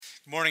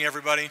Morning,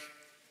 everybody. I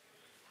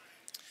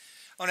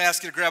want to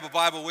ask you to grab a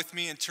Bible with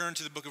me and turn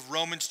to the book of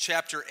Romans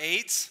chapter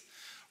 8.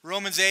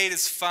 Romans 8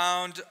 is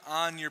found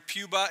on in your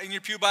Pew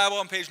Bible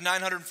on page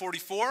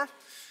 944.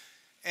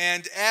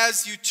 And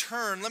as you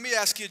turn, let me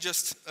ask you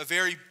just a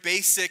very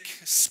basic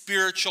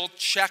spiritual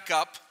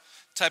checkup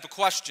type of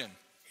question.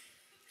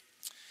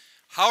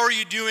 How are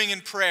you doing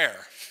in prayer?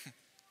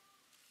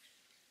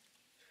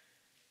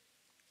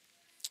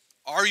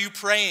 Are you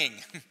praying?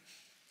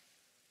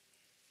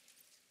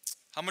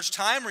 How much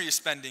time are you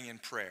spending in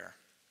prayer?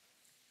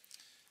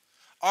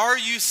 Are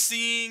you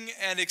seeing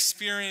and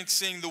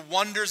experiencing the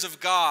wonders of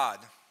God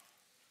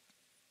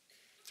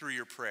through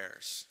your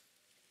prayers?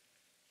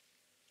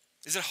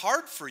 Is it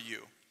hard for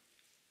you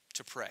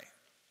to pray?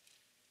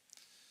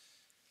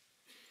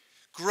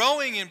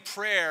 Growing in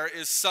prayer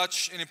is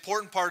such an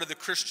important part of the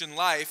Christian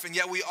life, and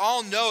yet we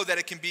all know that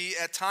it can be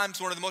at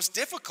times one of the most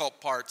difficult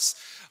parts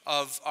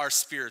of our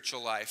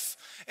spiritual life.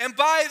 And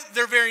by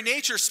their very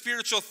nature,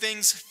 spiritual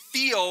things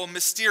feel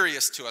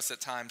mysterious to us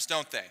at times,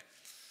 don't they?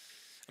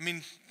 I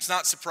mean, it's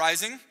not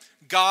surprising.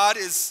 God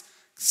is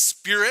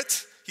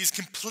spirit. He's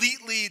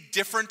completely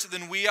different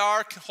than we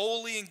are,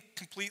 wholly and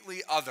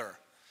completely other.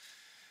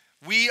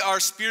 We are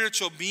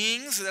spiritual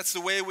beings, that's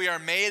the way we are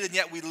made, and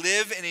yet we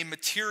live in a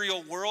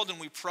material world and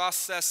we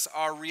process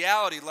our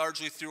reality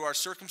largely through our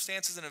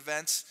circumstances and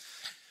events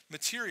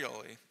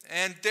materially.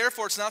 And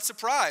therefore, it's not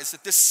surprised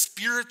that this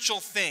spiritual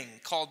thing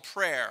called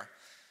prayer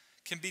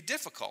can be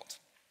difficult.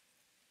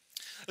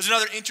 There's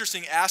another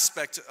interesting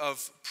aspect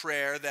of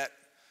prayer that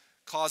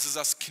causes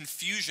us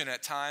confusion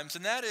at times,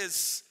 and that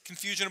is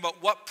confusion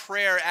about what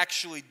prayer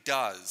actually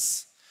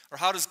does, or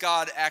how does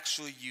God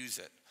actually use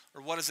it,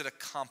 or what does it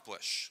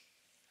accomplish?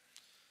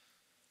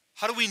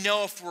 How do we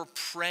know if we're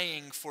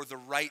praying for the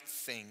right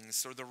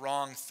things or the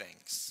wrong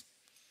things?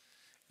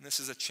 And this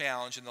is a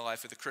challenge in the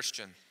life of the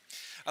Christian.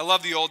 I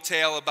love the old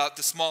tale about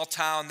the small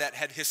town that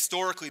had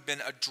historically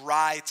been a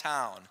dry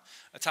town,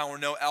 a town where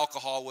no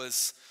alcohol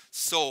was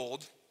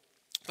sold.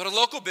 But a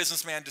local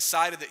businessman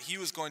decided that he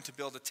was going to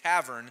build a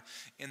tavern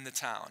in the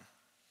town.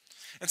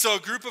 And so a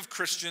group of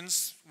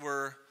Christians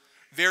were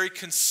very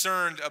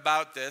concerned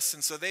about this,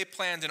 and so they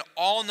planned an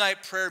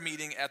all-night prayer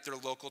meeting at their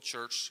local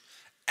church,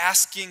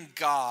 asking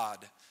God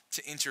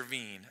to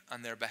intervene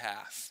on their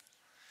behalf.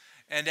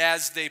 And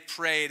as they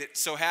prayed, it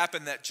so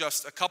happened that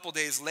just a couple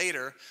days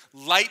later,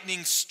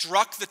 lightning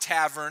struck the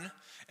tavern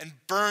and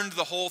burned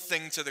the whole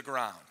thing to the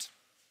ground.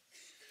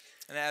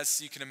 And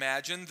as you can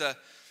imagine, the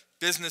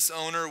business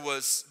owner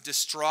was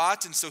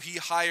distraught, and so he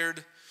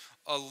hired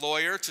a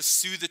lawyer to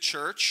sue the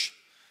church,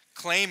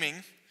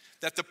 claiming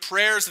that the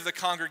prayers of the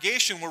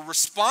congregation were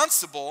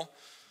responsible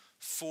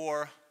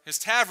for his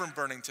tavern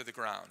burning to the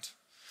ground.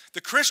 The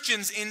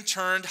Christians, in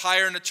turn,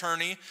 hire an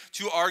attorney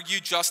to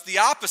argue just the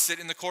opposite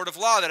in the court of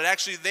law, that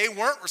actually they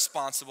weren't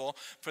responsible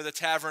for the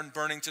tavern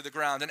burning to the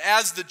ground. And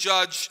as the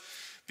judge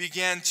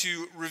began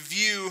to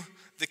review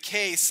the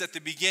case at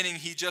the beginning,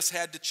 he just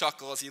had to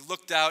chuckle as he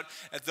looked out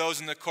at those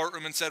in the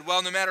courtroom and said,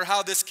 well, no matter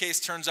how this case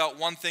turns out,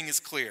 one thing is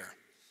clear.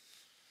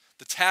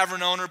 The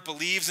tavern owner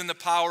believes in the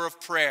power of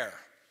prayer,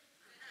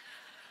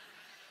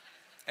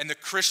 and the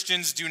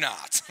Christians do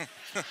not.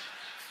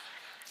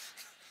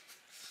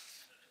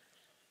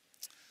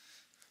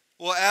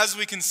 Well, as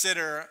we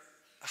consider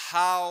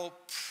how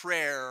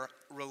prayer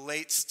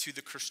relates to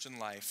the Christian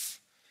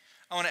life,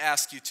 I want to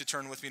ask you to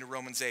turn with me to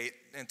Romans 8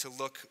 and to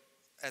look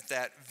at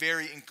that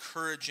very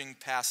encouraging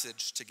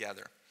passage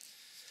together.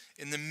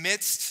 In the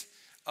midst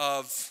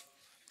of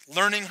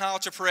learning how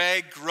to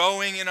pray,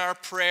 growing in our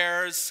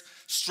prayers,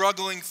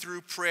 struggling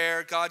through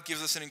prayer, God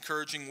gives us an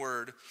encouraging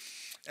word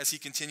as he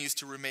continues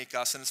to remake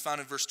us. And it's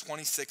found in verse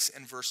 26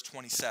 and verse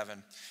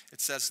 27. It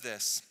says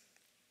this.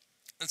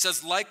 It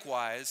says,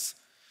 likewise,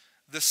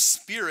 the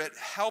Spirit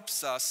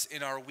helps us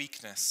in our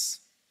weakness,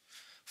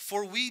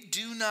 for we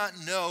do not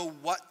know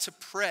what to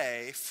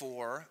pray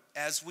for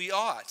as we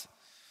ought.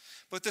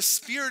 But the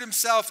Spirit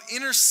himself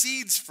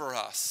intercedes for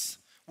us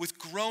with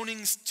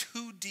groanings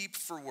too deep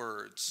for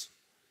words.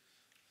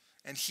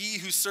 And he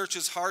who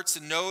searches hearts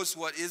and knows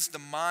what is the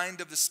mind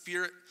of the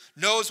Spirit,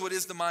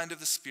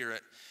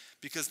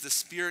 because the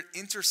Spirit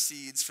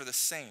intercedes for the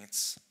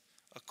saints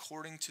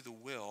according to the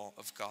will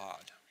of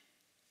God.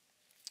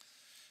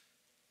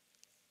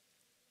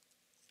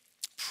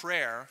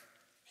 Prayer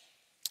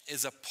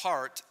is a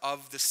part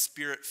of the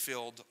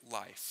Spirit-filled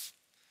life.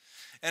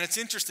 And it's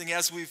interesting,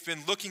 as we've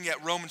been looking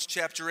at Romans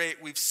chapter 8,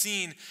 we've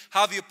seen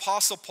how the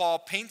Apostle Paul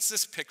paints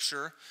this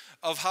picture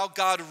of how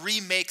God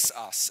remakes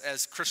us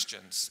as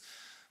Christians.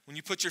 When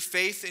you put your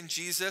faith in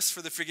Jesus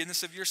for the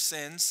forgiveness of your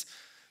sins,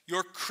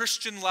 your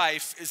Christian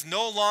life is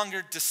no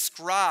longer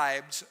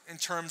described in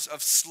terms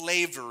of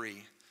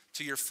slavery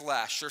to your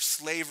flesh or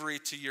slavery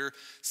to your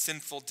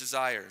sinful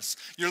desires.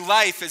 Your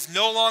life is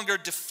no longer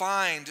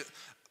defined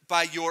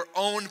by your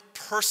own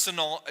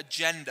personal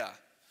agenda.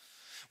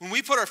 When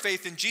we put our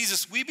faith in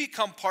Jesus, we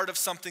become part of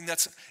something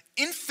that's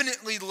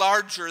infinitely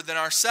larger than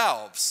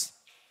ourselves.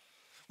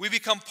 We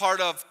become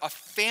part of a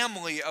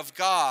family of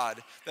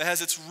God that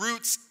has its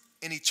roots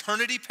in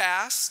eternity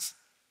past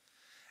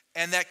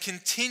and that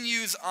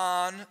continues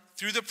on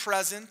through the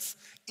present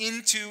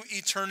into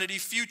eternity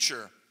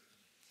future.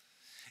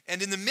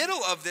 And in the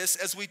middle of this,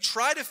 as we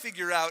try to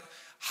figure out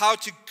how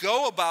to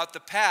go about the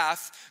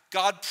path,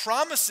 God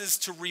promises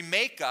to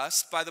remake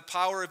us by the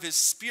power of his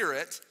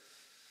Spirit.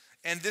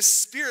 And this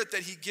Spirit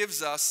that he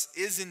gives us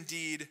is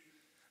indeed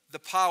the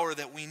power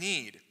that we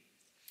need.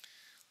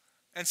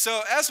 And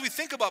so as we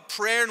think about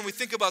prayer and we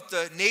think about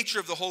the nature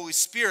of the Holy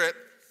Spirit,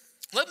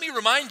 let me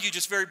remind you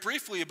just very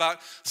briefly about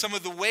some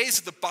of the ways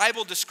that the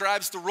Bible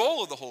describes the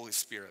role of the Holy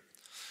Spirit.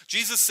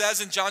 Jesus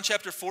says in John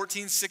chapter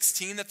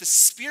 14:16 that the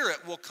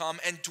Spirit will come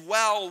and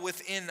dwell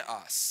within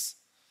us.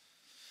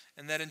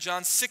 And that in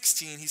John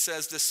 16 he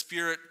says the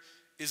Spirit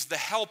is the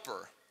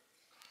helper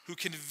who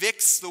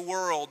convicts the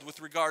world with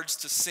regards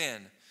to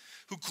sin,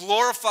 who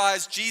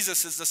glorifies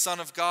Jesus as the Son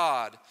of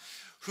God,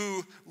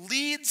 who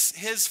leads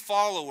his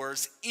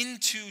followers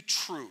into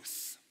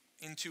truth,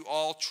 into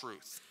all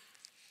truth.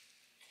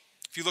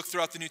 If you look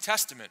throughout the New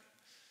Testament,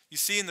 you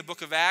see in the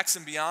book of Acts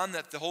and beyond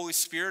that the Holy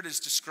Spirit is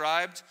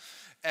described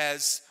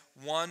as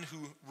one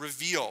who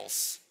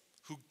reveals,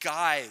 who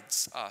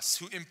guides us,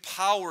 who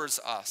empowers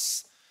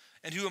us,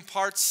 and who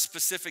imparts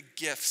specific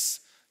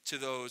gifts to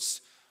those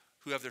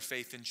who have their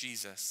faith in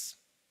Jesus.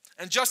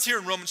 And just here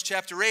in Romans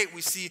chapter 8,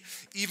 we see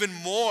even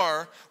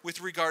more with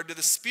regard to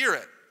the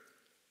Spirit.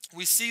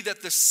 We see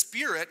that the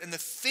Spirit and the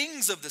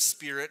things of the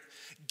Spirit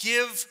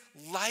give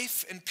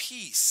life and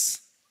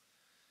peace.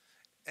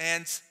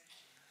 And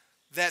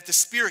that the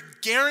Spirit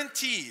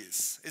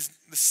guarantees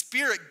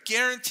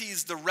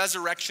the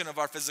resurrection of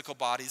our physical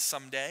bodies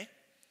someday.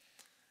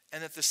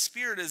 And that the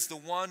Spirit is the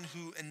one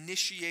who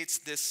initiates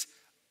this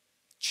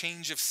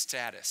change of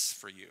status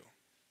for you.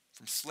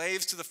 From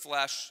slaves to the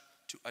flesh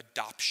to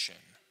adoption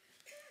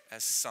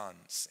as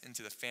sons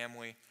into the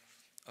family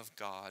of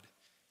God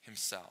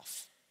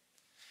himself.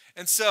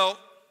 And so,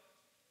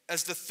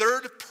 as the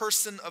third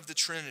person of the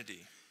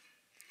Trinity,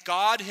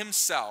 God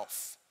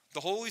himself, the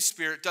Holy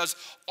Spirit, does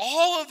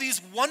all of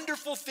these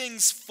wonderful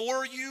things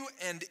for you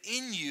and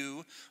in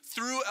you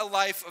through a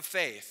life of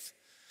faith.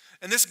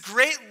 And this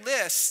great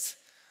list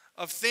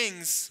of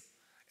things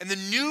and the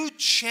new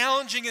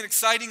challenging and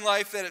exciting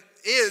life that it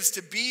is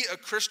to be a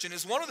Christian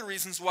is one of the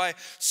reasons why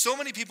so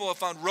many people have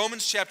found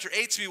Romans chapter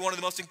 8 to be one of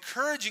the most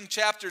encouraging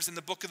chapters in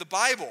the book of the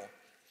Bible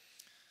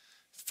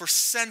for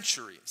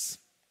centuries.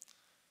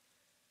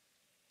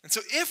 And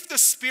so if the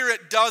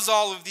Spirit does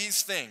all of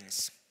these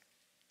things,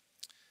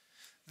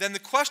 then the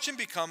question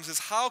becomes is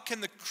how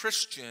can the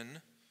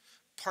Christian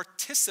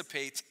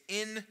participate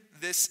in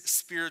this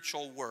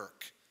spiritual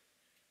work?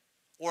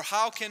 Or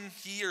how can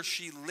he or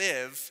she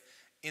live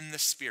in the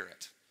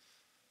Spirit?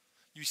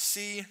 You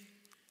see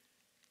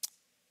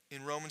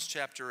in Romans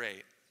chapter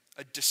 8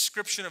 a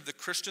description of the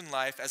Christian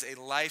life as a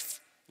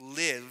life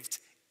lived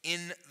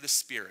in the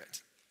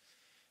Spirit.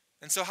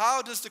 And so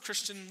how does the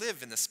Christian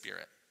live in the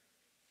Spirit?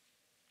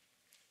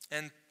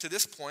 And to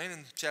this point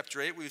in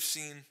chapter 8, we've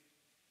seen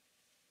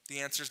the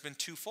answer has been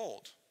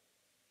twofold.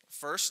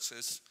 First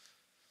is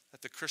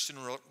that the Christian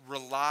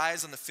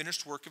relies on the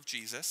finished work of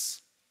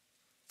Jesus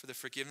for the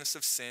forgiveness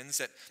of sins,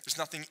 that there's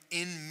nothing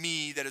in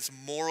me that is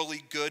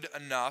morally good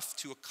enough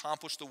to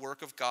accomplish the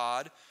work of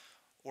God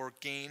or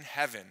gain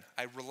heaven.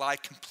 I rely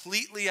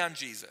completely on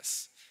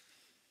Jesus.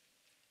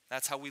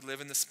 That's how we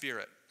live in the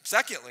Spirit.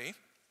 Secondly,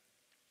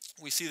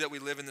 we see that we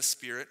live in the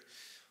Spirit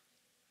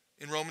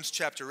in Romans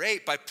chapter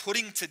 8 by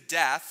putting to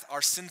death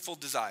our sinful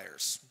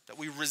desires, that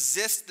we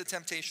resist the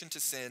temptation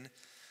to sin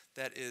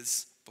that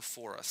is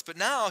before us. But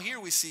now here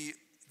we see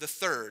the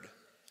third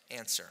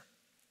answer.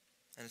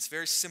 And it's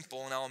very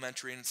simple and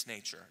elementary in its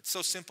nature. It's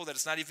so simple that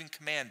it's not even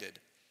commanded.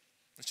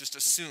 It's just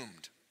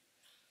assumed.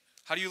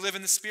 How do you live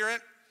in the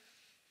Spirit?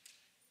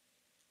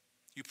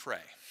 You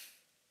pray.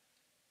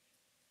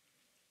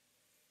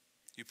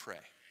 You pray.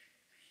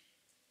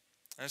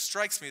 And it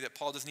strikes me that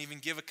Paul doesn't even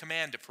give a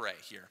command to pray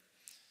here.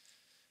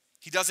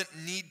 He doesn't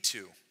need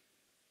to.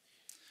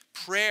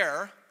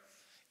 Prayer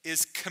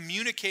is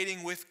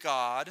communicating with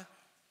God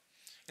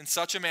in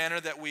such a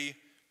manner that we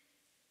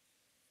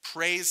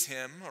praise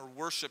him or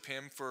worship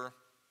him for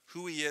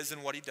who he is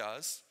and what he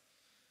does.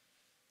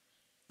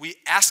 We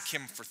ask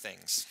him for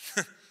things.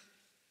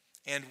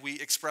 And we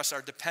express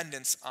our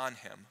dependence on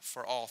him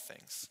for all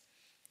things.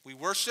 We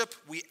worship,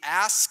 we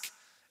ask,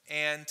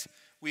 and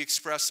we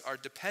express our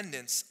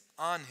dependence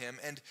on him.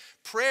 And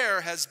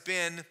prayer has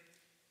been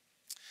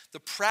the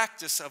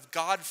practice of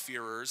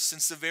God-fearers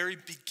since the very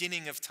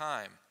beginning of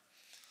time.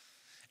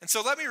 And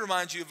so let me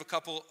remind you of a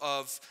couple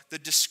of the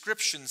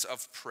descriptions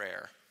of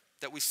prayer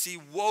that we see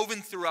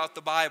woven throughout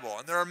the Bible.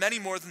 And there are many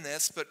more than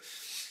this, but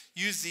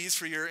use these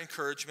for your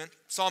encouragement.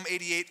 Psalm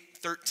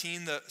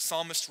 88:13, the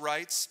psalmist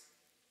writes,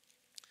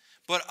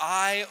 "But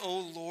I, O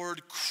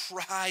Lord,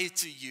 cry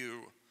to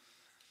you.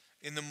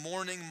 In the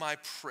morning my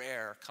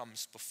prayer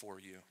comes before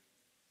you."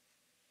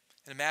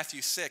 And in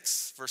Matthew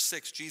 6, verse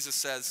 6, Jesus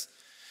says,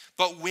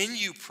 "But when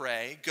you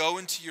pray, go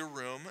into your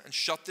room and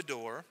shut the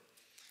door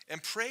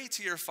and pray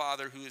to your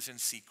Father who is in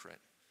secret.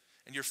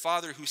 And your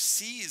Father who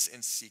sees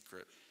in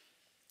secret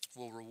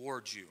will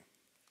reward you."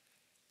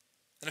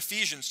 In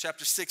Ephesians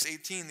chapter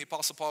 6:18, the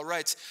Apostle Paul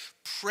writes,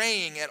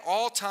 praying at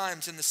all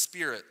times in the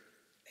Spirit,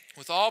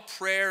 with all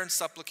prayer and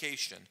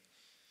supplication.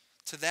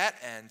 To that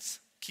end,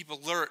 keep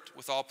alert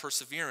with all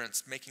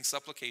perseverance, making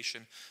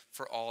supplication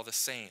for all the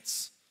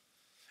saints.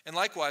 And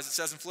likewise, it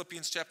says in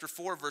Philippians chapter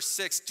 4, verse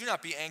 6, do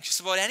not be anxious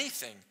about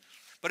anything,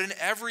 but in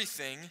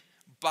everything,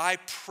 by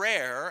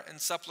prayer and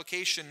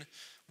supplication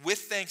with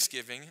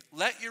thanksgiving,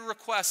 let your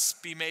requests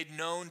be made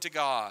known to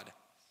God.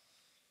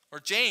 Or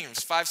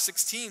James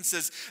 5:16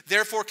 says,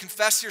 therefore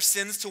confess your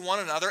sins to one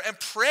another and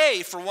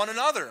pray for one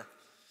another,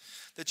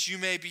 that you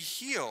may be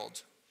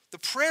healed. The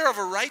prayer of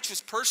a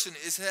righteous person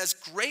has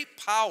great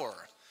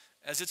power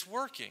as it's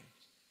working.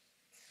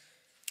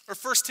 Or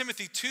 1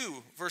 Timothy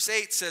 2, verse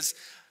 8 says,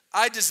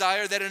 I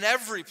desire that in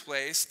every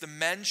place the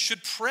men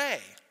should pray,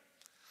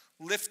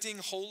 lifting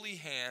holy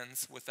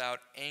hands without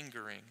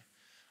angering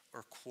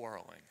or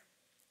quarreling.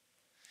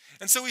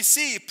 And so we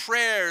see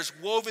prayers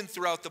woven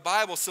throughout the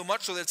Bible, so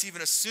much so that it's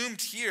even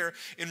assumed here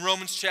in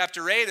Romans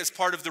chapter 8 as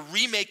part of the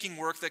remaking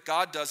work that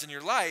God does in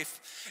your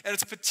life. And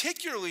it's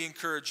particularly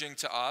encouraging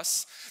to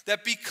us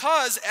that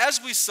because, as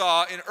we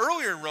saw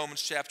earlier in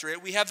Romans chapter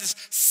 8, we have this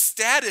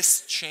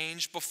status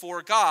change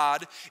before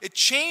God. It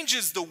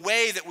changes the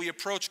way that we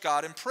approach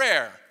God in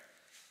prayer.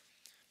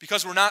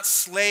 Because we're not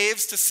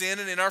slaves to sin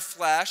and in our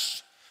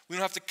flesh, we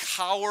don't have to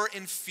cower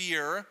in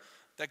fear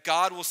that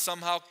God will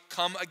somehow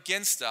come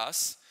against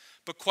us.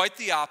 But quite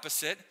the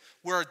opposite.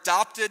 We're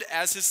adopted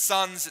as his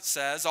sons, it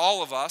says,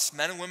 all of us,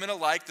 men and women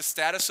alike, the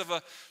status of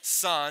a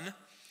son.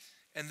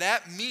 And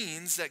that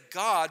means that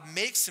God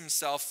makes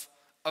himself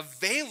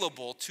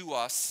available to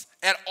us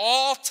at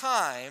all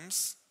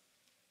times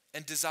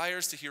and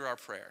desires to hear our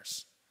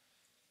prayers.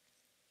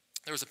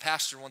 There was a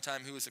pastor one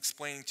time who was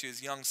explaining to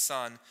his young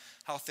son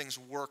how things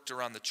worked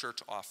around the church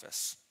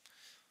office.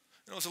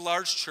 It was a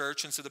large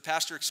church, and so the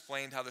pastor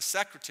explained how the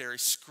secretary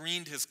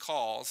screened his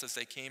calls as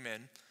they came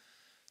in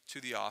to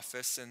the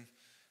office, and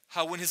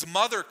how when his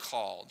mother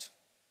called,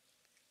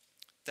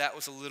 that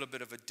was a little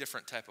bit of a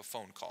different type of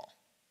phone call.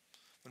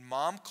 When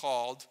mom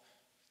called,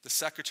 the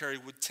secretary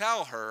would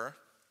tell her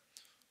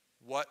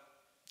what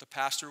the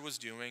pastor was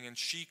doing, and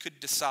she could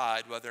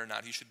decide whether or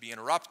not he should be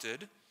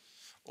interrupted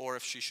or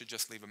if she should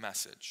just leave a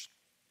message.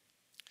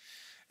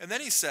 And then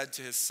he said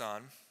to his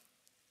son,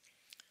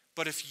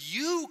 but if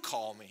you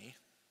call me,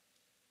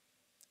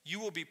 you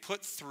will be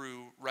put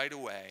through right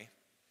away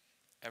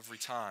every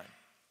time.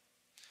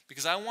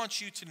 Because I want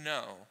you to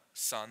know,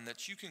 son,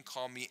 that you can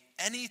call me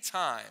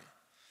anytime.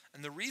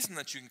 And the reason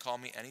that you can call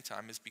me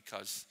anytime is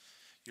because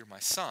you're my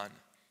son.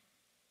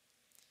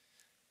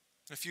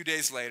 And a few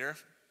days later,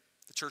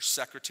 the church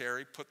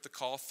secretary put the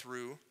call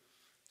through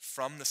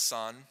from the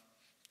son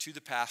to the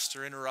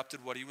pastor,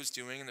 interrupted what he was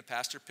doing, and the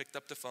pastor picked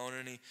up the phone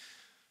and he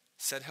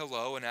said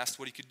hello and asked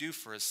what he could do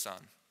for his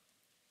son.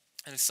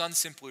 And his son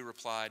simply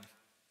replied,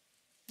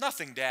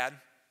 nothing, Dad.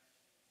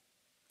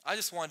 I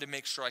just wanted to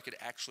make sure I could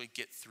actually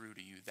get through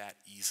to you that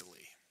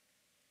easily.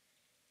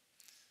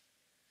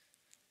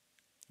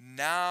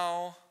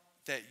 Now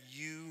that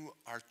you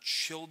are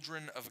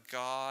children of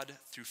God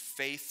through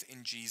faith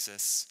in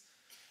Jesus,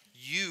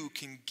 you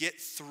can get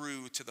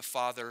through to the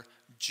Father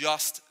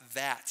just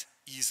that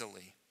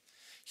easily.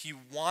 He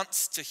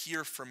wants to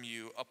hear from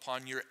you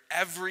upon your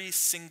every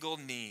single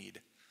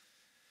need,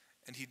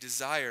 and he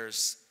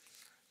desires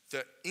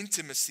the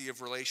intimacy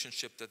of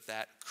relationship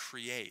that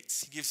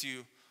creates. He gives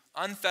you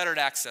unfettered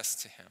access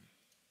to him.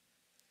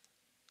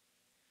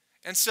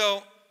 And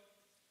so,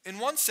 in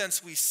one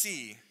sense, we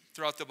see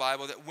throughout the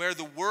Bible that where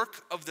the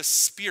work of the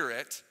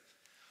Spirit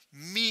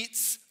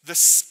meets the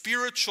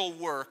spiritual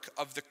work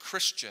of the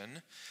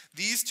Christian,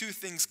 these two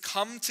things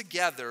come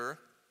together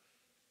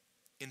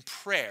in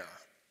prayer.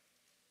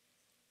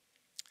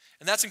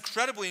 And that's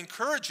incredibly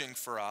encouraging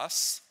for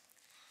us,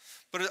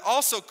 but it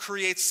also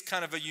creates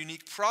kind of a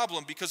unique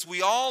problem because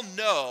we all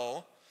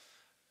know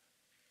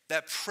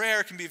that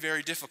prayer can be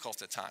very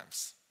difficult at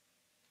times.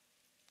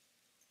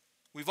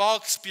 We've all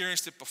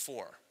experienced it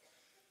before.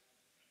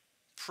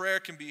 Prayer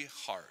can be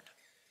hard.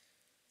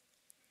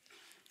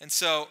 And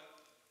so,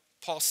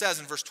 Paul says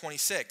in verse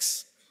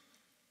 26,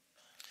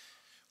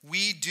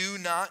 we do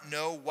not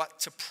know what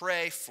to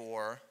pray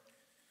for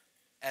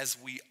as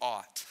we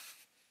ought.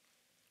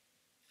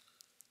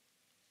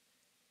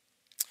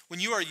 When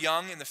you are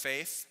young in the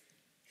faith,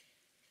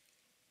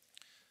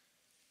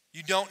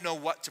 you don't know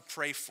what to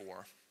pray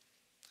for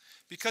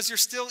because you're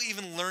still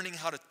even learning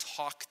how to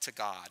talk to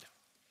God.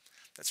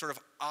 That sort of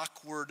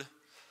awkward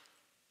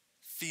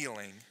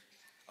feeling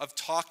of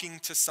talking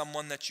to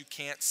someone that you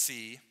can't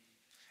see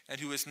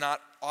and who is not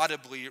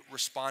audibly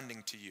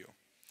responding to you.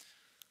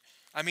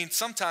 I mean,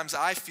 sometimes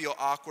I feel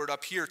awkward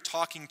up here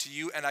talking to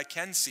you and I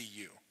can see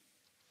you.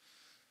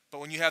 But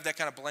when you have that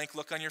kind of blank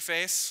look on your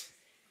face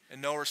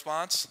and no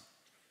response,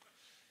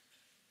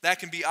 that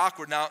can be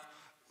awkward. Now,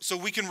 so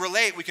we can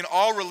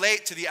all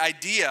relate to the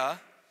idea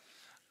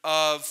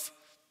of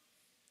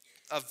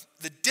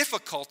the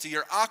difficulty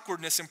or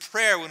awkwardness in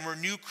prayer when we're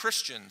new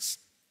Christians.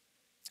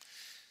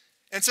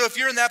 And so if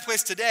you're in that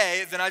place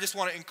today, then I just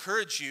want to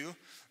encourage you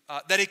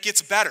that it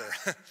gets better.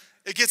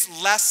 It gets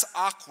less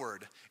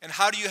awkward. And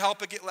how do you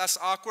help it get less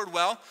awkward?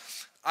 Well,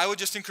 I would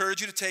just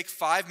encourage you to take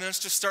 5 minutes.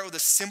 Just start with a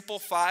simple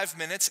 5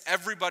 minutes.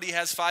 Everybody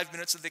has 5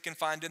 minutes that they can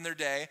find in their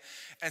day.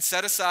 And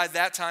set aside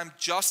that time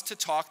just to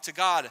talk to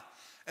God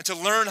and to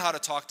learn how to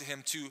talk to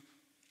him, to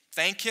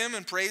thank him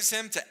and praise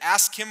him, to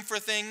ask him for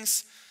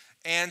things,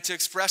 and to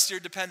express your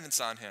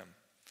dependence on him.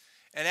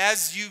 And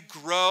as you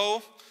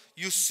grow,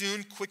 you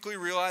soon quickly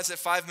realize that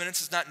 5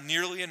 minutes is not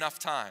nearly enough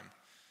time.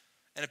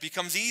 And it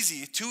becomes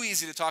too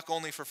easy to talk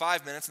only for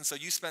 5 minutes, and so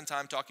you spend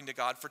time talking to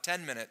God for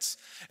 10 minutes.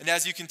 And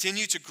as you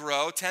continue to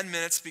grow, 10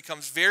 minutes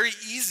becomes very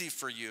easy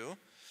for you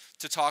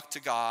to talk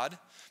to God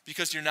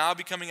because you're now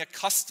becoming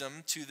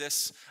accustomed to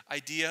this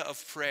idea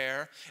of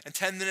prayer. And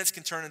 10 minutes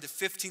can turn into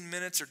 15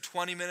 minutes or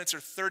 20 minutes or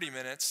 30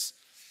 minutes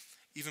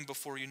even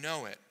before you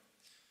know it.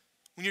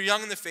 When you're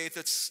young in the faith,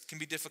 it can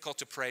be difficult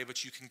to pray,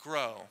 but you can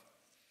grow.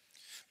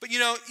 But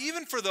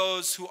even for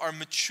those who are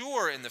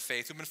mature in the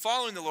faith, who've been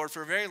following the Lord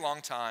for a very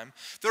long time,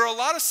 there are a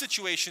lot of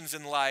situations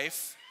in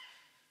life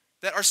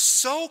that are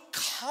so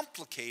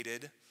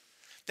complicated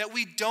that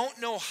we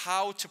don't know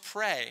how to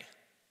pray.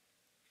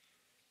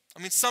 I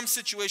mean, some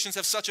situations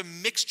have such a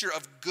mixture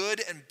of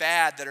good and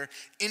bad that are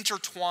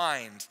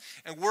intertwined,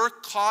 and we're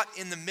caught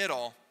in the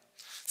middle.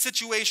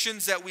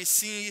 Situations that we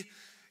see,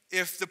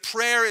 if the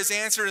prayer is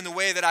answered in the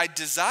way that I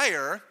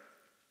desire,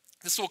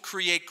 this will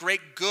create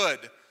great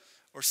good,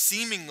 or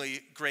seemingly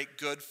great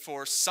good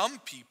for some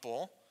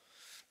people,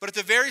 but at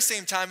the very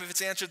same time, if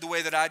it's answered the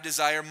way that I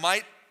desire,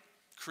 might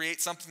create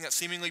something that's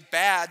seemingly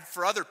bad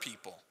for other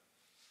people.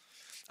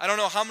 I don't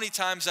know how many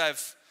times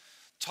I've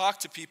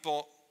talked to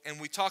people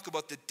and we talk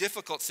about the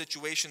difficult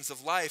situations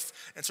of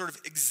life and sort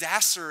of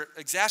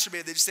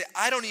exacerbate. They just say,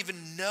 I don't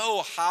even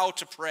know how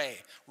to pray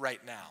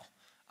right now.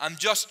 I'm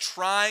just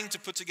trying to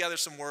put together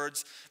some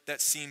words that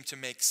seem to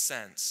make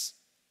sense.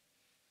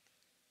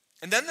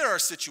 And then there are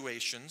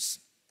situations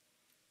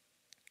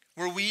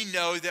where we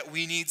know that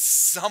we need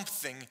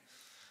something,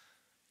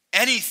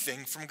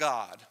 anything from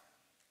God,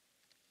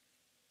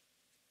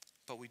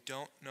 but we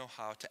don't know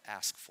how to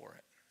ask for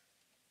it.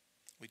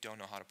 We don't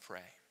know how to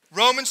pray.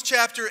 Romans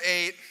chapter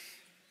 8,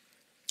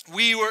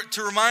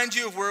 to remind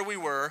you of where we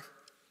were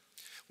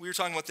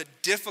talking about the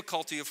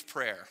difficulty of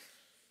prayer.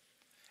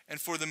 And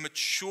for the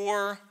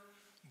mature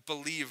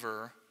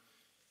believer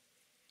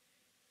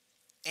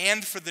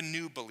and for the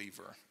new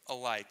believer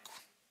alike,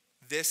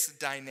 this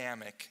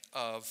dynamic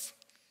of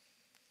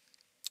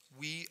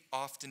we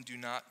often do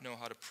not know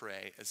how to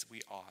pray as we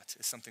ought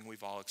is something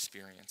we've all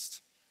experienced.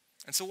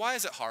 And so why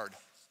is it hard?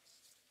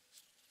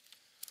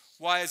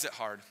 Why is it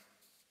hard?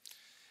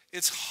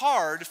 It's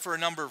hard for a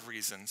number of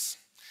reasons.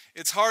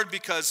 It's hard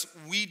because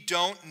we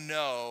don't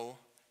know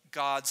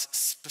God's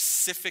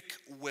specific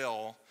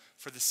will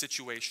for the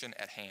situation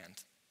at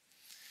hand.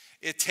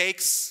 It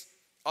takes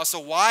us a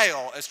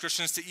while as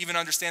Christians to even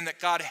understand that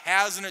God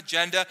has an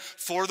agenda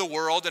for the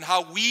world and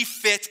how we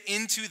fit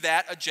into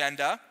that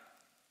agenda.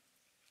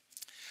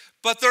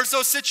 But there's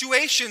those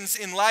situations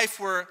in life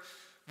where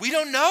we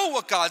don't know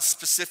what God's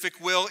specific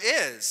will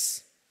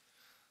is.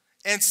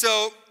 And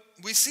so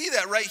we see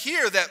that right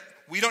here, that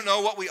we don't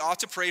know what we ought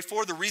to pray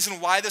for. The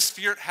reason why the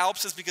Spirit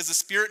helps is because the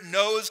Spirit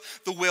knows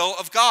the will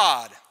of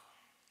God.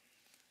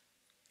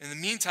 In the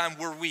meantime,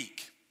 we're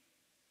weak.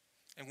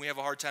 And we have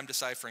a hard time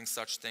deciphering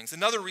such things.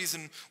 Another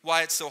reason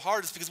why it's so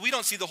hard is because we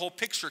don't see the whole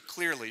picture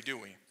clearly, do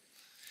we?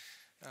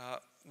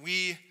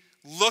 We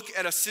look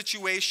at a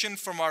situation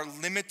from our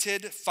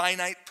limited,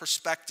 finite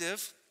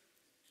perspective.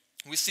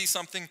 We see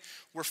something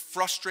we're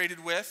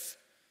frustrated with.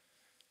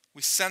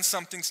 We sense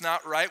something's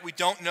not right. We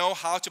don't know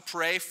how to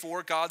pray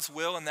for God's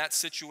will in that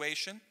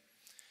situation.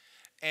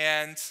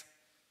 And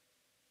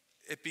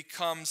it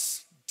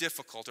becomes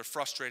difficult or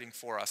frustrating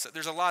for us.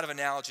 There's a lot of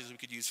analogies we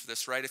could use for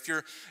this, right? If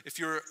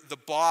you're the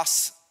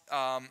boss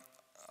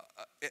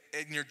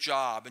in your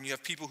job and you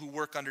have people who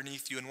work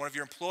underneath you and one of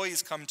your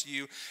employees come to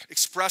you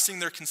expressing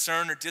their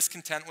concern or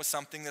discontent with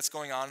something that's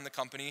going on in the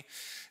company,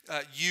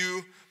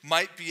 you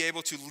might be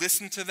able to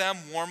listen to them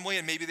warmly,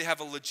 and maybe they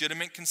have a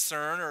legitimate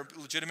concern or a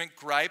legitimate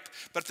gripe,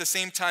 but at the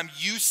same time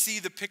you see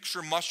the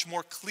picture much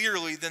more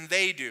clearly than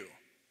they do.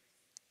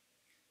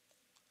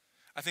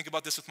 I think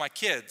about this with my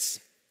kids.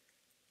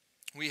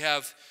 We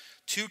have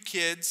 2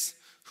 kids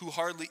who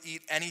hardly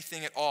eat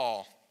anything at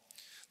all.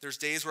 There's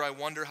days where I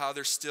wonder how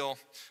they're still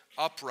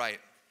upright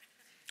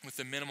with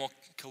the minimal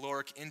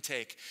caloric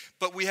intake.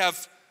 But we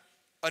have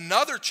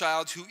another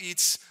child who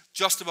eats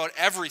just about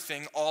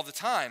everything all the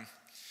time.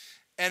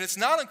 And it's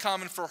not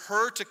uncommon for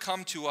her to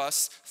come to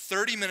us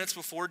 30 minutes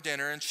before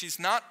dinner, and she's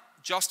not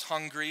just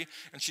hungry,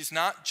 and she's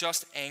not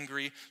just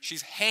angry,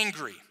 she's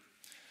hangry.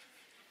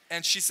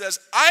 And she says,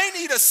 I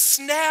need a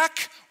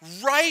snack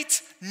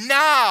right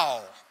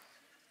now.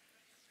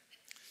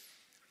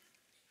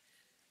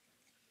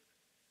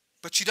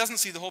 But she doesn't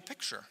see the whole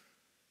picture.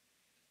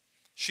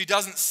 She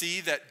doesn't see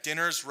that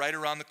dinner's right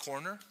around the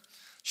corner,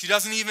 She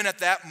doesn't even at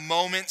that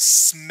moment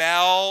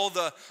smell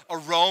the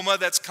aroma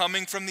that's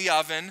coming from the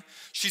oven.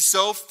 She's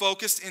so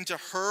focused into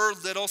her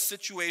little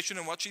situation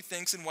and what she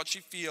thinks and what she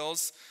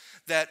feels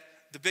that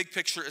the big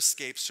picture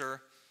escapes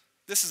her.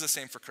 This is the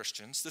same for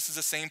Christians. This is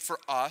the same for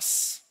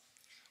us.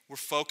 We're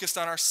focused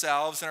on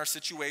ourselves and our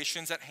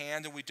situations at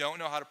hand, and we don't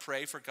know how to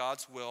pray for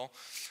God's will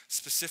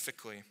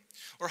specifically.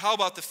 Or how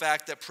about the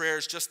fact that prayer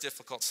is just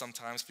difficult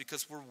sometimes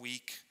because we're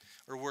weak,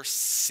 or we're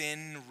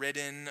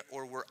sin-ridden,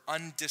 or we're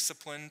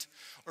undisciplined,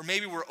 or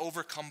maybe we're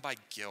overcome by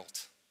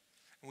guilt,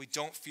 and we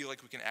don't feel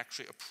like we can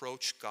actually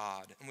approach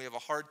God, and we have a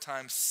hard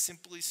time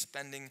simply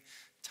spending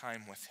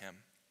time with him.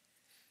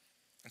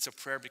 And so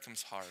prayer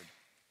becomes hard.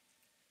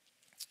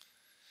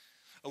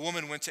 A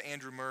woman went to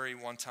Andrew Murray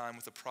one time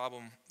with a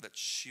problem that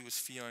she was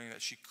feeling,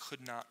 that she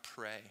could not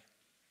pray.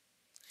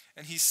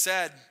 And he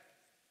said,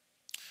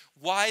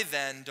 "Why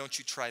then don't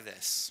you try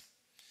this?"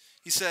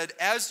 He said,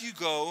 "As you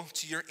go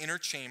to your inner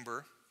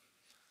chamber,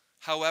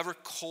 however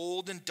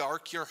cold and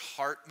dark your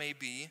heart may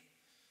be,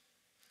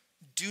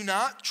 do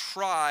not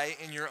try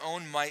in your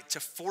own might to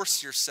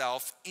force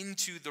yourself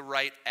into the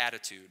right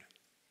attitude.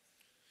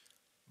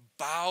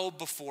 Bow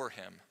before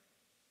him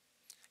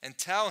and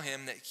tell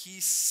him that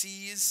he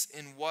sees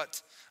in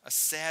what a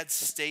sad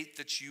state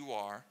that you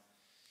are,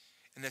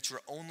 and that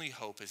your only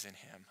hope is in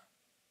him.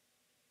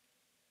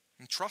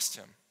 And trust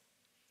him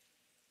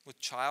with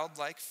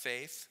childlike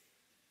faith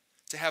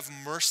to have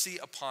mercy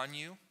upon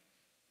you,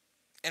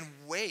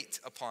 and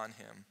wait upon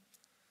him.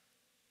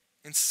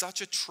 In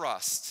such a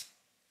trust,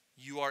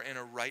 you are in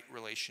a right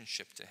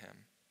relationship to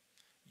him.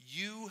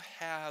 You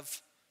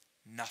have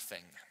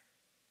nothing,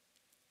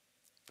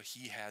 but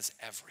he has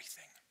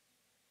everything."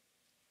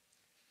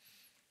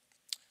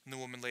 And the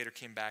woman later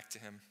came back to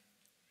him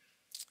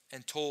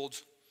and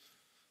told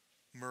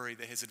Murray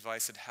that his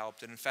advice had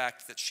helped, and in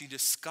fact that she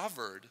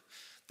discovered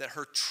that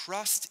her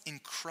trust in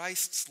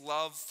Christ's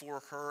love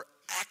for her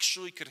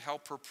actually could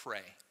help her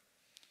pray,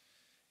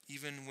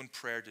 even when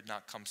prayer did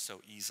not come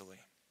so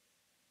easily.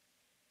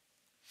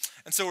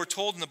 And so we're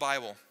told in the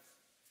Bible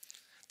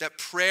that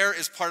prayer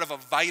is part of a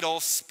vital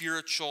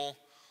spiritual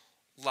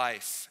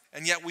life,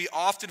 and yet we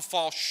often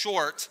fall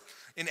short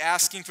in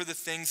asking for the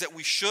things that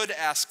we should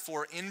ask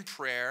for in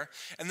prayer.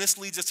 And this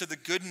leads us to the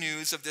good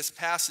news of this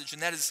passage,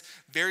 and that is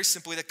very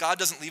simply that God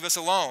doesn't leave us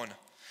alone.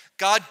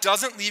 God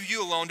doesn't leave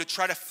you alone to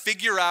try to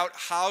figure out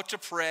how to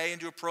pray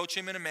and to approach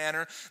him in a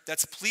manner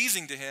that's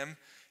pleasing to him.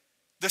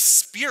 The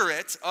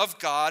Spirit of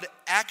God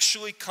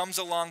actually comes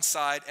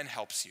alongside and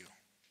helps you.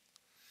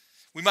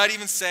 We might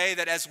even say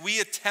that as we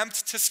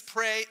attempt to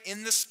pray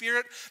in the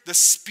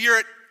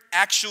Spirit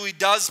actually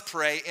does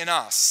pray in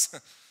us.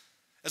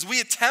 As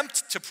we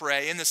attempt to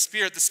pray in the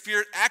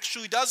Spirit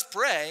actually does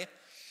pray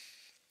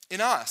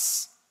in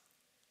us.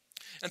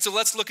 And so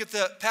let's look at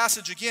the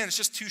passage again. It's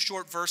just 2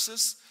 short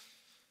verses.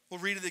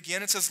 We'll read it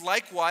again. It says,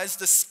 "Likewise,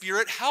 the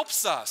Spirit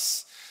helps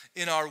us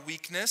in our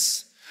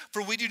weakness,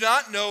 for we do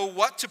not know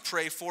what to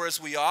pray for as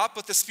we ought,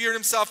 but the Spirit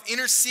himself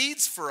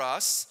intercedes for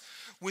us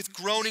with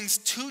groanings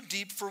too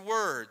deep for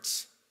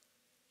words.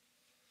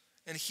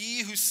 And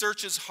he who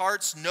searches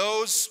hearts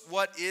knows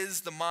what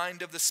is the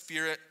mind of the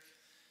Spirit,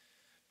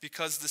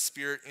 because the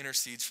Spirit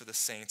intercedes for the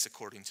saints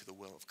according to the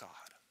will of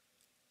God."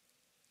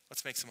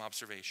 Let's make some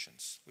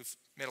observations. We've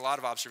made a lot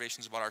of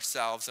observations about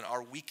ourselves and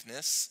our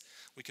weakness.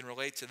 We can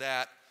relate to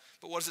that.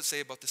 But what does it say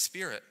about the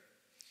Spirit?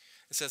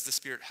 It says the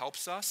Spirit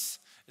helps us.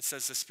 It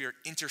says the Spirit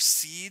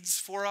intercedes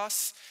for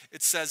us.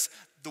 It says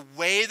the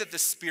way that the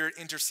Spirit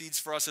intercedes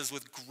for us is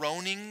with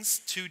groanings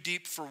too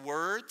deep for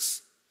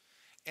words.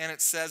 And it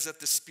says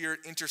that the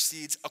Spirit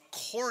intercedes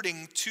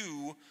according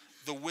to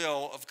the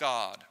will of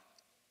God.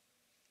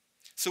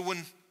 So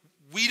when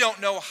we don't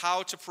know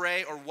how to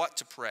pray or what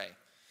to pray,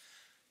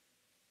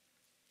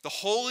 the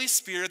Holy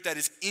Spirit that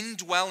is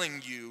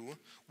indwelling you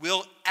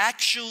will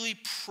actually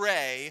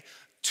pray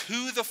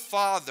to the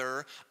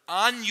Father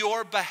on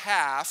your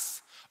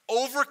behalf,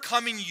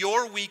 overcoming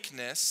your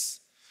weakness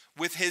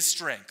with his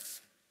strength.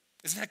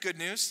 Isn't that good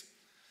news?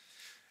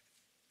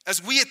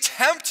 As we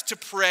attempt to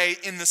pray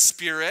in the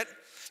Spirit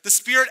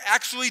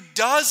actually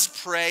does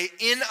pray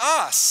in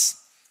us.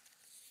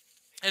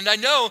 And I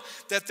know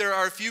that there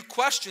are a few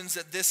questions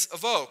that this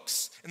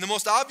evokes. And the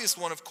most obvious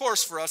one, of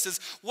course, for us is,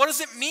 what does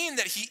it mean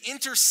that he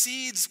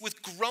intercedes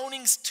with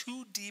groanings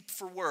too deep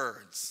for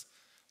words?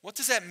 What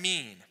does that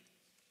mean?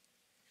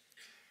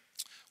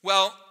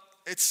 Well,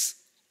 it's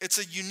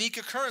a unique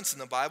occurrence in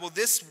the Bible.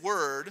 This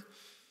word,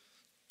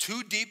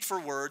 too deep for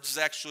words, is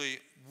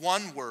actually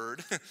one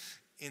word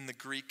in the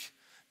Greek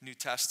New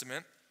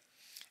Testament.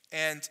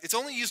 And it's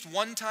only used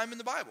one time in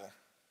the Bible,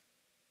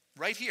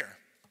 right here.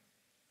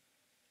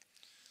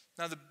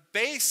 Now, the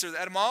base or the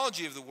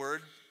etymology of the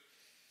word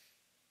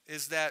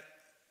is that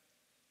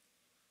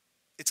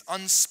it's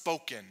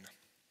unspoken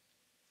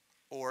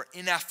or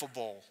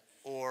ineffable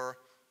or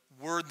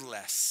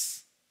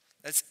wordless.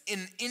 That's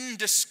an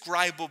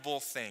indescribable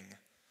thing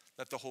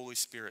that the Holy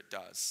Spirit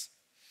does.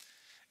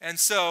 And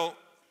so,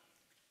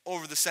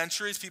 over the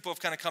centuries, people have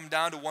kind of come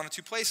down to one or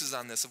two places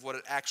on this of what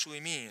it actually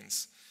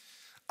means.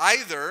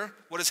 Either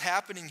what is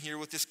happening here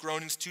with this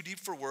groanings too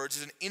deep for words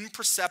is an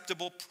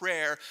imperceptible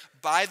prayer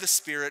by the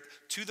Spirit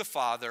to the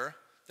Father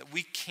that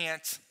we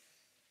can't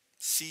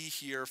see,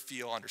 hear,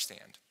 feel,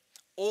 understand.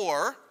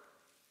 Or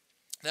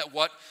that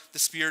what the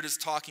Spirit is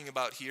talking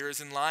about here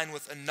is in line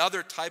with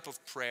another type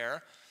of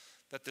prayer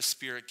that the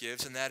Spirit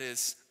gives, and that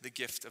is the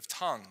gift of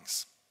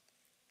tongues.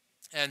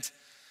 And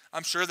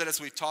I'm sure that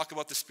as we talk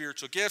about the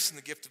spiritual gifts and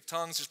the gift of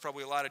tongues, there's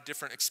probably a lot of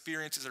different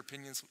experiences or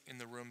opinions in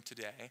the room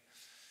today.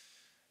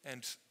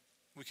 And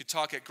we could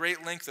talk at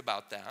great length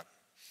about that,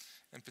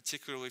 and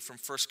particularly from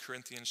 1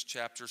 Corinthians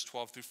chapters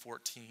 12 through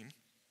 14.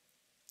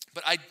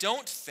 But I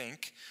don't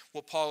think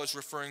what Paul is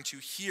referring to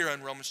here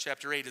in Romans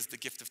chapter 8 is the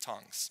gift of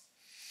tongues.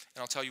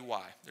 And I'll tell you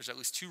why. There's at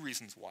least two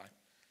reasons why.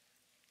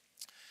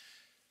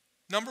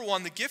 Number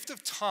one, the gift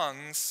of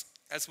tongues,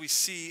 as we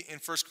see in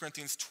 1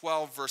 Corinthians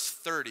 12, verse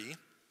 30,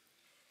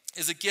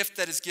 is a gift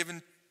that is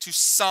given to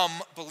some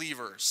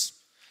believers.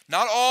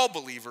 Not all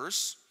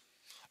believers.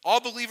 All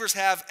believers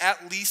have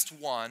at least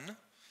one,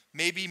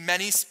 maybe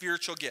many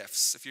spiritual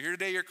gifts. If you're here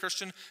today, you're a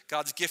Christian,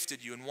 God's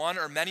gifted you in one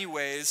or many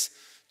ways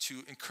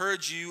to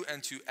encourage you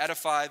and to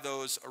edify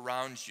those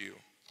around you.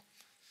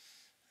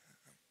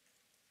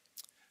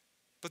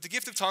 But the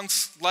gift of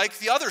tongues, like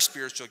the other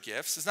spiritual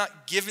gifts, is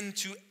not given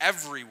to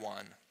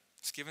everyone.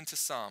 It's given to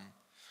some.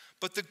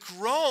 But the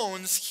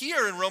groans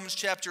here in Romans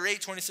chapter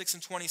 8, 26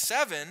 and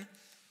 27,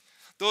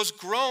 those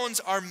groans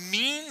are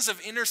means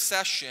of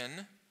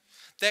intercession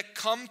that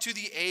come to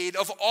the aid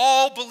of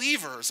all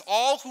believers,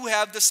 all who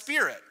have the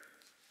Spirit.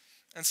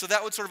 And so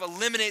that would sort of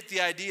eliminate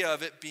the idea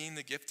of it being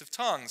the gift of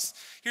tongues.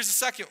 Here's the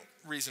second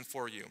reason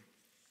for you.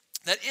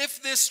 That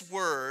if this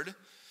word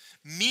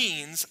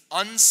means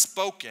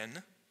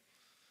unspoken,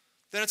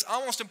 then it's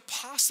almost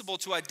impossible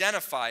to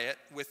identify it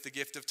with the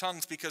gift of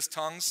tongues because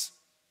tongues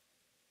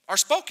are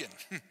spoken.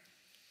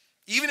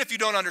 Even if you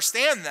don't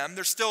understand them,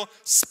 they're still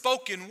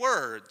spoken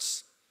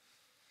words.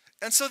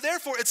 And so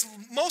therefore, it's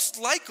most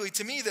likely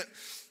to me that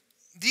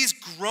these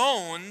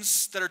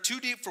groans that are too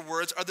deep for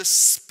words are the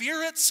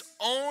Spirit's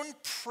own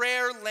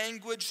prayer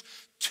language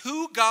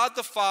to God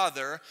the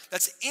Father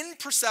that's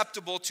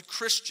imperceptible to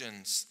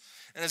Christians.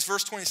 And as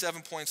verse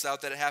 27 points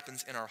out, that it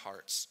happens in our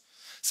hearts.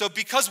 So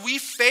because we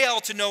fail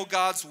to know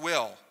God's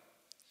will,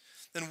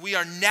 then we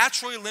are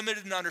naturally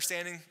limited in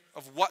understanding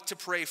of what to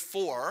pray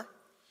for.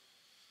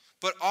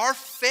 But our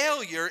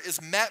failure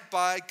is met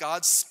by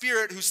God's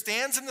Spirit who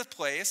stands in the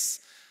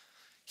place.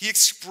 He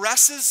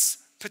expresses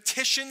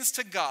petitions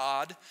to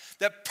God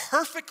that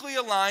perfectly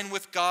align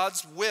with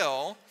God's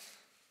will.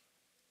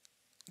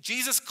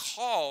 Jesus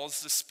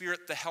calls the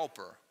Spirit the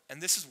helper, and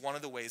this is one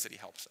of the ways that he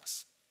helps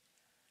us.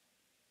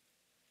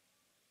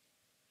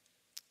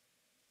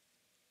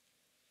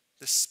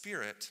 The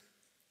Spirit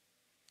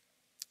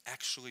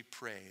actually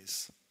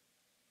prays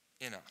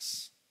in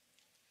us.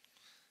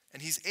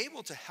 And he's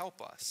able to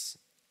help us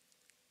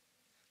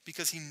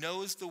because he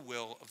knows the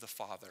will of the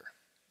Father,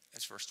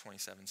 as verse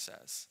 27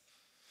 says.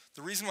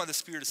 The reason why the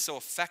Spirit is so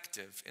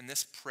effective in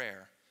this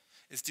prayer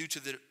is due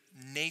to the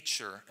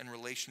nature and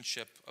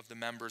relationship of the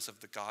members of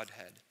the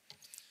Godhead.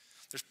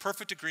 There's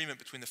perfect agreement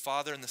between the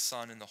Father and the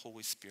Son and the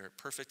Holy Spirit,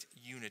 perfect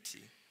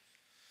unity.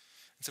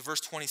 And so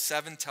verse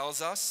 27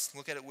 tells us,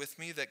 look at it with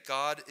me, that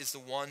God is the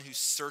one who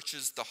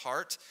searches the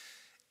heart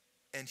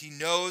and he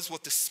knows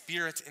what the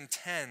Spirit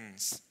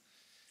intends.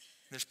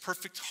 And there's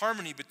perfect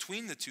harmony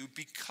between the two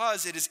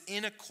because it is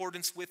in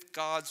accordance with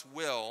God's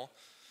will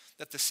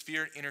that the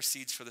Spirit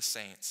intercedes for the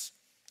saints.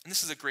 And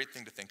this is a great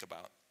thing to think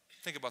about.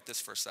 Think about this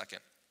for a second.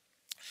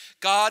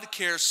 God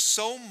cares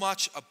so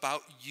much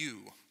about you.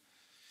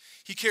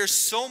 He cares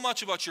so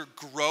much about your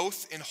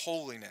growth in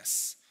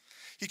holiness.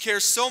 He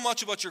cares so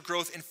much about your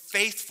growth in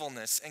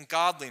faithfulness and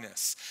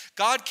godliness.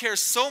 God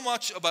cares so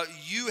much about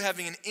you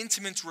having an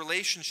intimate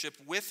relationship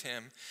with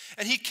him.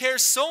 And he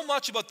cares so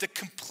much about the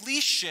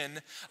completion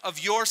of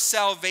your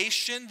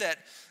salvation that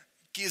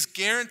is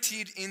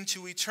guaranteed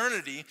into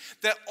eternity,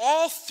 that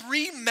all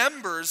three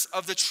members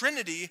of the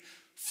Trinity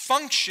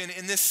function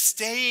in this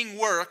staying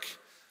work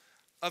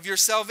of your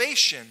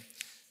salvation.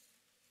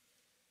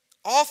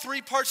 All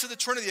three parts of the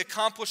Trinity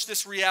accomplish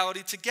this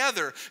reality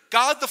together.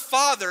 God the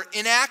Father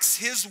enacts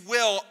his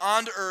will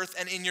on earth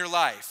and in your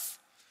life.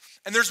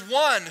 And there's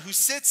one who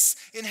sits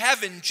in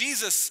heaven,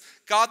 Jesus,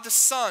 God the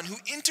Son, who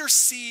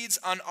intercedes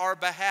on our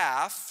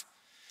behalf,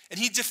 and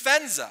he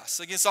defends us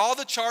against all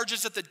the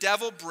charges that the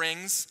devil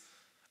brings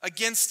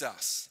against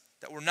us,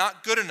 that we're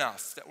not good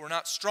enough, that we're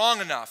not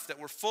strong enough, that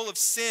we're full of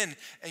sin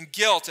and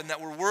guilt, and that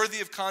we're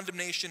worthy of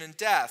condemnation and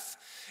death.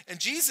 And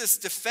Jesus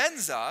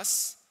defends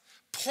us,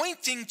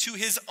 pointing to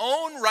his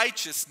own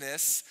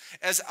righteousness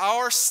as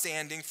our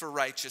standing for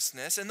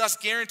righteousness, and thus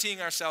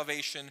guaranteeing our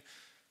salvation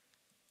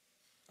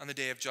on the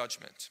day of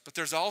judgment. But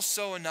there's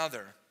also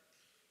another,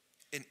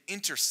 an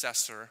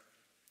intercessor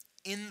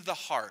in the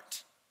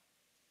heart,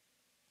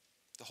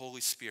 the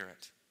Holy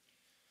Spirit,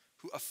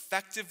 who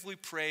effectively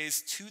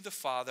prays to the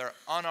Father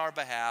on our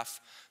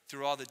behalf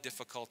through all the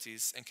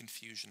difficulties and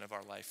confusion of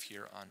our life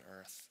here on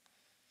earth.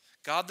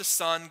 God the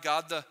Son,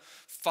 God the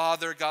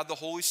Father, God the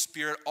Holy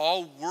Spirit,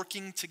 all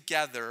working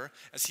together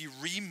as he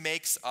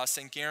remakes us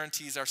and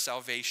guarantees our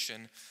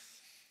salvation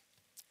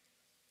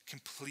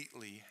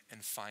completely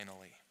and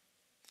finally.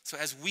 So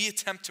as we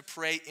attempt to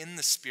pray in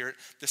the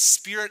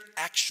Spirit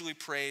actually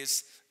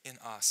prays in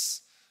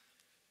us.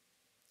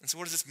 And so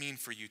what does this mean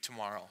for you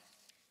tomorrow?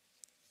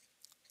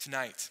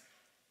 Tonight?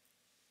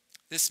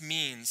 This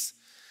means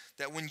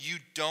that when you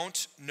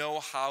don't know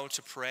how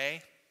to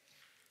pray,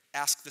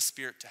 ask the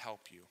Spirit to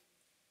help you,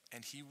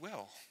 and he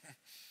will.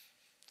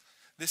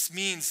 This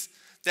means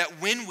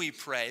that when we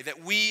pray,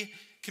 that we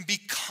can be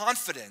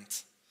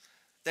confident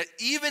that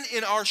even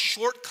in our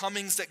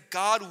shortcomings, that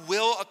God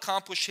will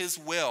accomplish his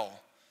will.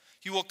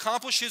 He will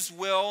accomplish his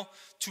will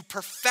to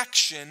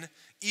perfection,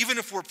 even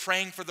if we're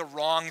praying for the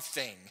wrong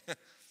thing.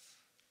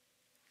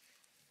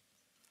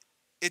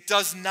 It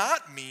does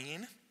not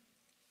mean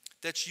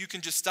that you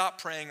can just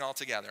stop praying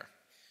altogether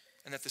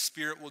and that the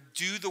Spirit will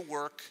do the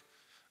work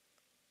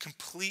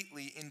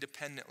completely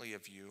independently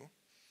of you,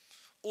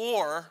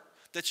 or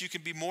that you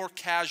can be more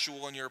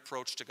casual in your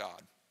approach to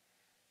God.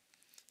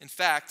 In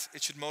fact,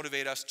 it should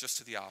motivate us just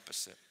to the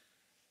opposite.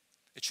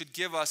 It should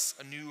give us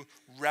a new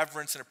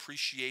reverence and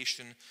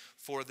appreciation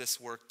for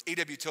this work.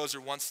 A.W. Tozer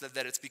once said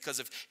that it's because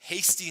of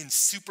hasty and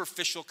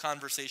superficial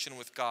conversation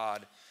with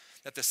God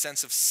that the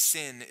sense of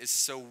sin is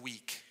so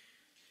weak,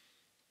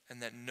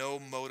 and that no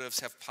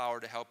motives have power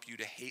to help you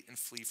to hate and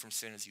flee from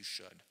sin as you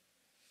should.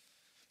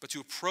 But to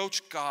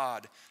approach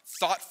God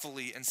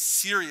thoughtfully and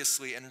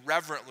seriously and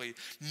reverently,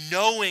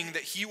 knowing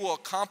that he will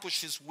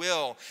accomplish his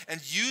will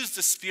and use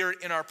the Spirit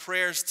in our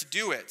prayers to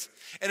do it.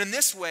 And in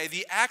this way,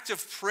 the act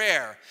of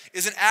prayer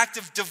is an act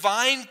of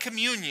divine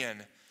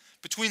communion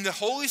between the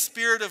Holy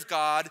Spirit of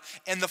God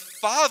and the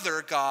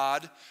Father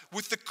God,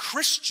 with the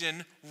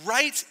Christian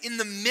right in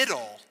the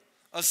middle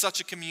of such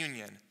a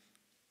communion.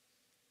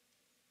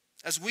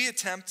 As we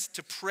attempt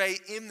to pray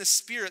in the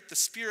Spirit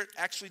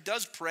actually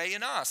does pray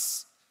in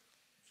us.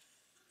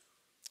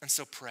 And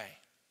so pray.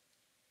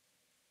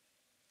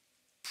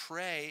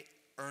 Pray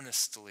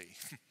earnestly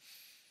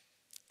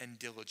and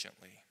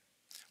diligently.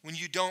 When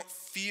you don't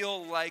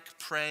feel like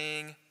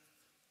praying,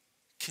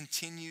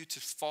 continue to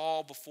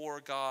fall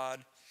before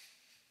God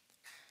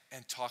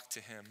and talk to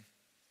him,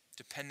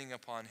 depending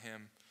upon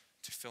him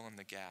to fill in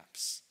the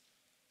gaps.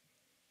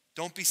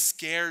 Don't be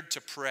scared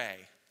to pray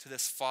to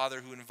this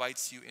Father who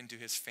invites you into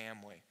his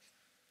family.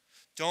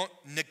 Don't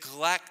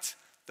neglect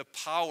the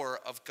power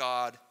of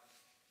God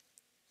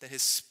that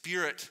his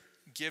Spirit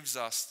gives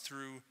us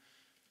through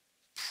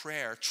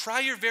prayer. Try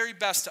your very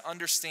best to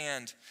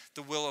understand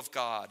the will of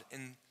God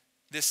in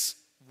this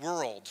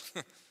world,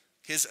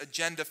 his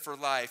agenda for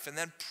life, and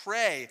then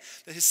pray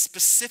that his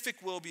specific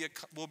will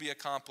be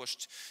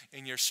accomplished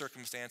in your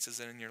circumstances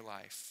and in your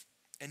life.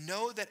 And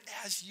know that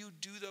as you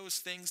do those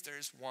things, there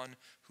is one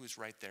who is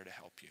right there to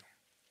help you.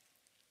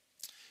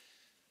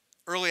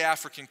 Early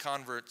African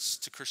converts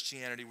to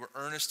Christianity were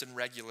earnest and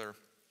regular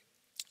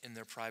in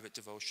their private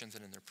devotions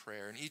and in their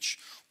prayer. And each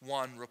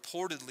one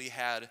reportedly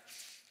had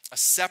a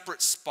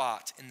separate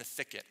spot in the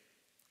thicket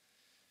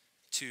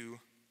to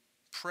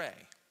pray,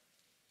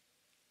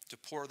 to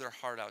pour their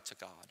heart out to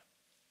God.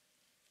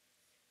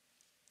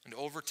 And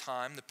over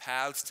time, the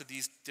paths to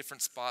these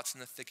different spots in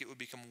the thicket would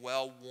become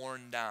well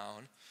worn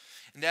down.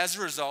 And as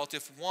a result,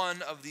 if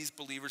one of these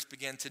believers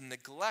began to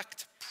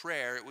neglect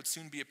prayer, it would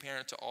soon be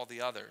apparent to all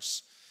the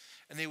others.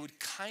 And they would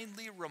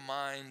kindly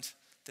remind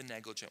the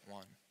negligent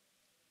one,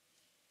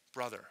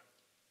 "Brother,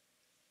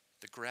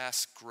 the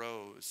grass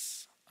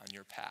grows on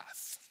your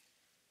path."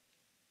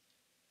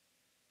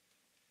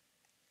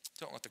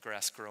 Don't let the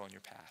grass grow on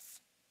your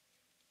path.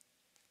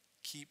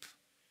 Keep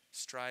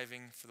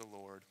striving for the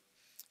Lord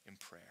in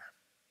prayer.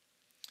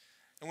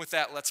 And with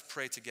that, let's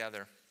pray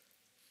together.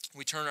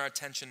 We turn our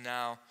attention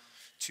now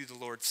to the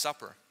Lord's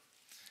Supper.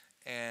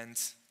 And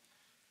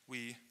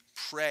we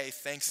pray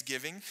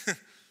thanksgiving.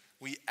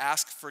 We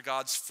ask for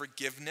God's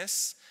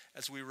forgiveness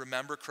as we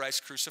remember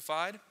Christ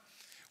crucified.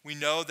 We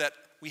know that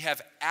we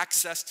have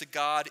access to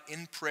God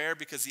in prayer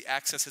because the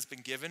access has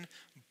been given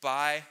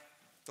by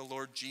the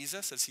Lord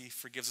Jesus as he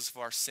forgives us of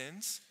our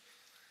sins.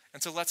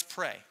 And so let's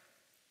pray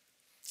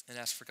and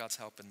ask for God's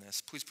help in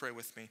this. Please pray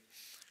with me.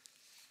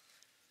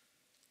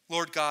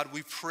 Lord God,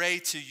 we pray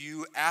to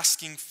you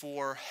asking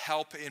for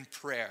help in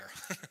prayer.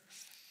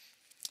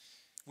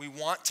 We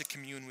want to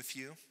commune with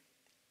you.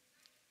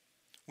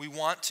 We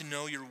want to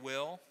know your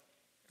will,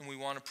 and we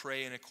want to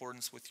pray in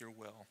accordance with your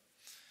will.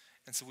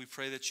 And so we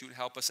pray that you would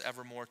help us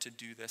evermore to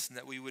do this, and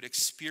that we would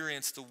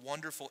experience the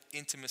wonderful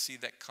intimacy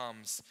that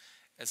comes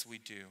as we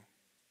do.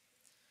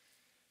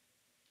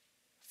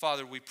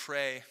 Father, we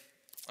pray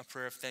a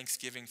prayer of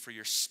thanksgiving for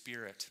your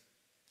Spirit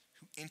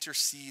who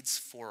intercedes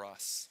for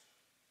us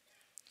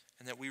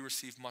and that we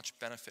receive much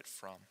benefit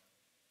from.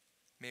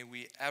 May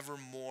we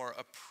evermore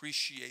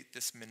appreciate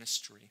this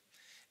ministry,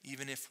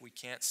 even if we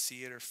can't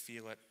see it or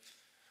feel it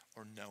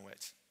or know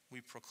it.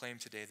 We proclaim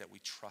today that we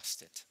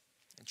trust it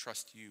and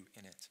trust you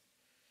in it.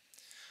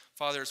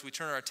 Father, as we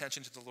turn our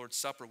attention to the Lord's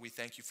Supper, we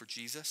thank you for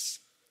Jesus.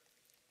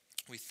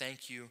 We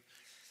thank you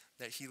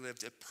that he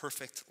lived a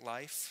perfect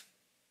life,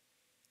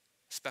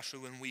 especially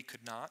when we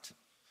could not.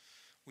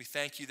 We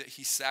thank you that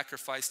he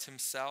sacrificed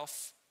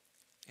himself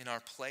in our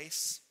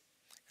place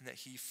and that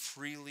he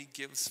freely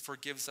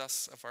forgives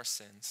us of our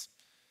sins.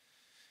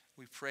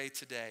 We pray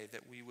today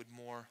that we would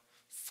more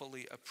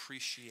fully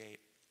appreciate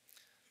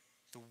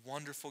the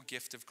wonderful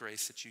gift of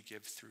grace that you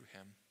give through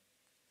him.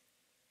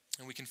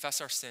 And we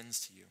confess our sins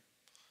to you.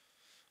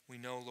 We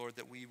know, Lord,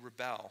 that we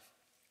rebel,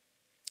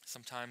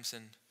 sometimes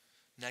in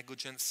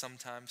negligence,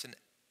 sometimes in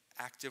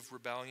active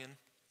rebellion.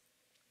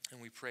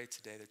 And we pray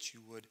today that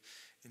you would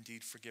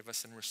indeed forgive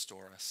us and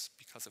restore us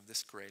because of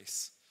this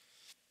grace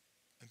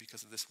and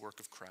because of this work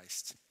of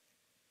Christ.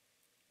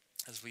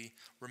 As we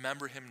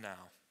remember him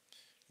now,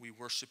 we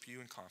worship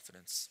you in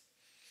confidence.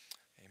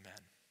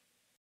 Amen.